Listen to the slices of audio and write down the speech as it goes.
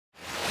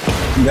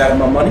You got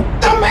my money?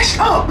 Don't mess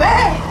up,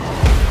 man.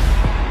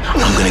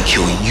 I'm gonna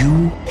kill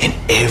you and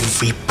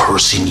every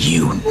person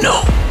you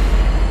know.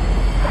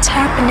 What's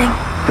happening?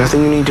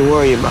 Nothing you need to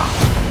worry about.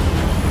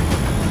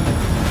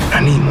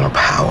 I need more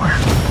power.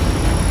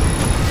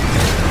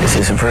 This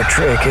isn't for a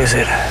trick, is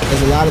it?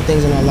 There's a lot of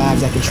things in our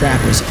lives that can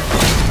trap us.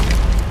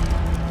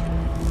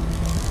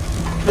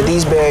 But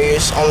these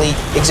barriers only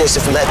exist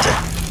if we let them.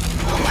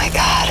 Oh my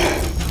God.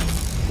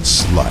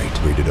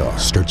 Sleight, rated R,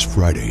 starts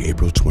Friday,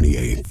 April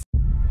 28th.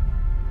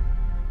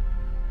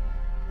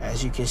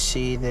 As you can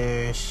see,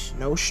 there's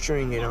no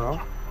string at all.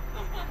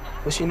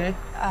 What's your name?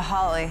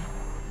 Holly.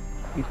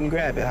 You can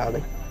grab it,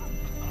 Holly.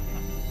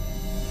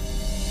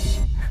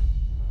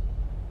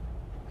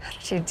 How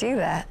did you do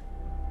that?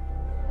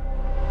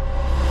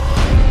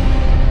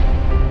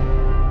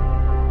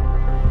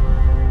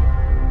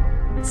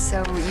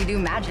 So you do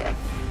magic?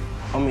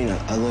 I mean,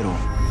 a little.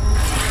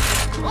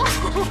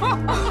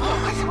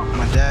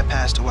 My dad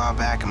passed a while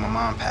back and my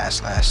mom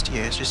passed last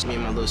year. It's just me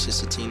and my little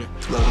sister Tina.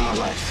 Love of my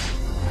life.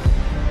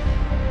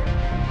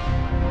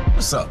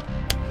 What's up?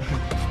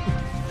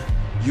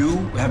 You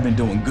have been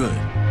doing good.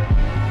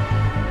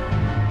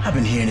 I've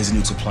been hearing there's a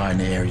new supplier in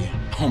the area.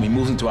 Homie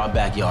moves into our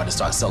backyard and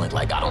starts selling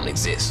like I don't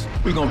exist.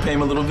 We're gonna pay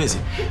him a little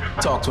visit.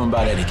 Talk to him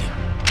about etiquette.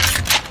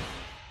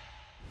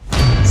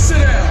 Sit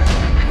down!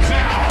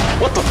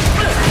 What the?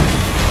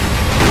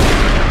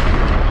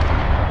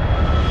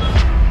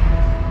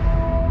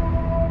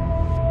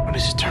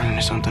 This is turning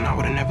into something I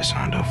would have never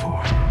signed up for.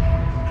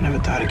 I never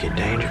thought it'd get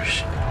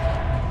dangerous.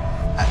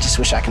 I just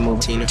wish I could move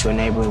Tina to a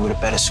neighborhood with a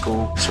better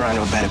school, surrounded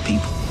with better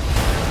people.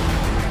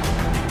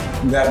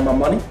 You got my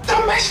money?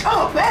 Don't mess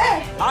up,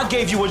 man! I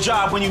gave you a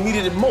job when you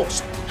needed it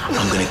most.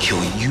 I'm gonna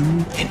kill you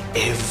and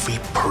every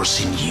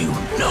person you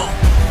know.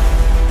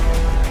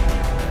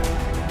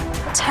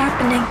 What's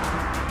happening?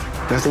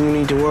 Nothing you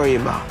need to worry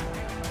about.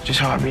 Just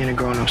hard being a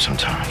grown-up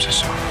sometimes,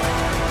 that's all.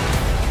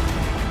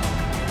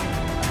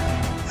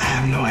 I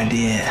have no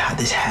idea how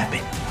this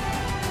happened.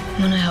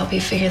 I'm gonna help you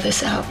figure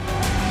this out.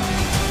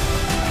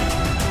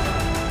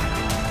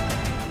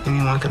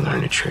 Anyone can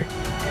learn a trick.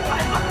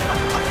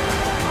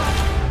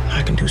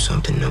 I can do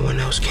something no one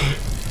else can.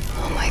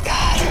 Oh my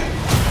God.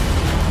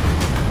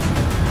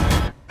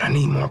 I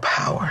need more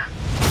power.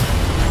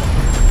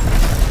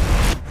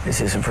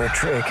 This isn't for a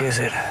trick, is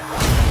it?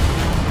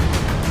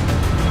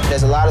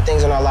 There's a lot of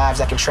things in our lives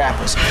that can trap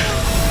us.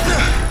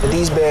 But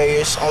these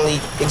barriers only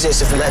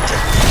exist if we let them.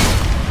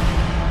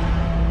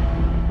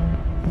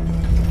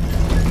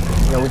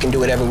 You know, we can do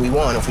whatever we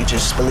want if we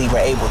just believe we're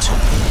able to.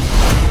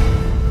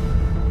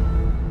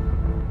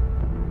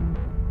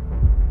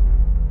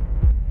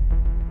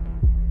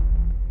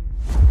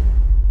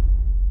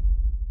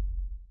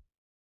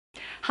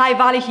 Hi,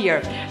 Vali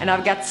here, and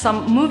I've got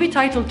some movie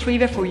title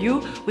trivia for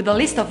you with a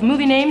list of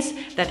movie names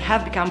that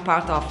have become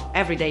part of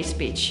everyday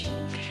speech.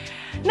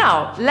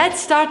 Now,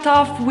 let's start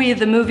off with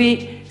the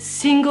movie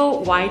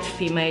Single White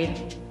Female.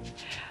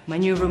 My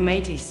new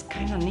roommate is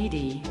kinda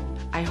needy.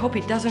 I hope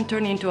it doesn't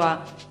turn into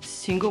a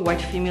single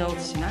white female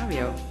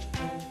scenario.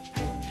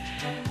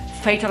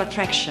 Fatal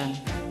Attraction.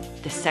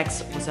 The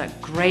sex was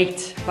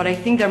great, but I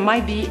think there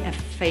might be a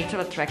fatal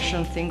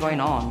attraction thing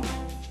going on.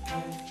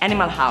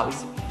 Animal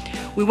House.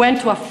 We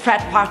went to a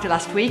frat party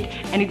last week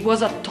and it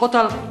was a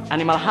total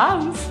animal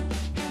house.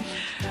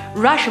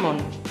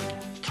 Rashomon.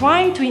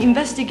 Trying to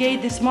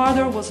investigate this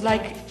murder was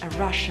like a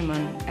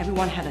Rashomon.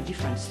 Everyone had a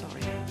different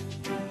story.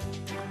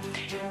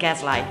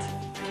 Gaslight.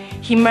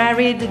 He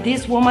married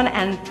this woman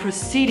and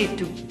proceeded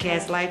to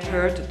gaslight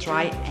her to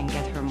try and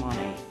get her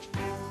money.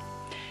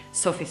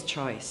 Sophie's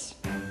Choice.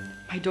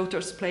 My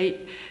daughter's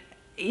play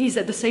is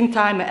at the same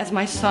time as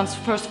my son's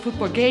first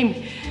football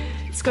game.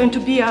 It's going to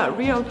be a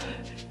real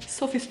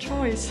Sophie's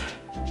Choice.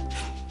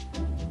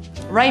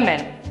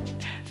 Rayman.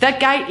 That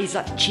guy is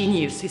a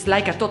genius. He's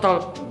like a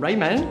total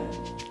Rayman.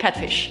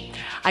 Catfish.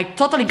 I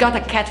totally got a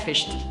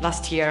catfished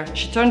last year.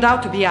 She turned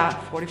out to be a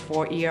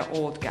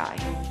 44-year-old guy.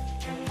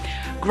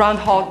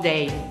 Groundhog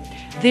Day.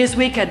 This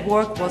week at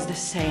work was the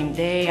same,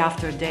 day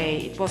after day.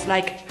 It was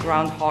like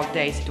Groundhog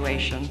Day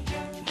situation.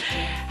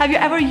 Have you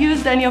ever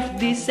used any of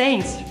these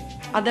sayings?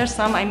 Are there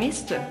some I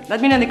missed?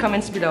 Let me know in the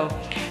comments below.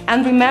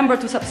 And remember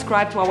to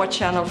subscribe to our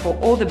channel for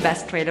all the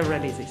best trailer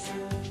releases.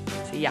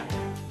 See ya.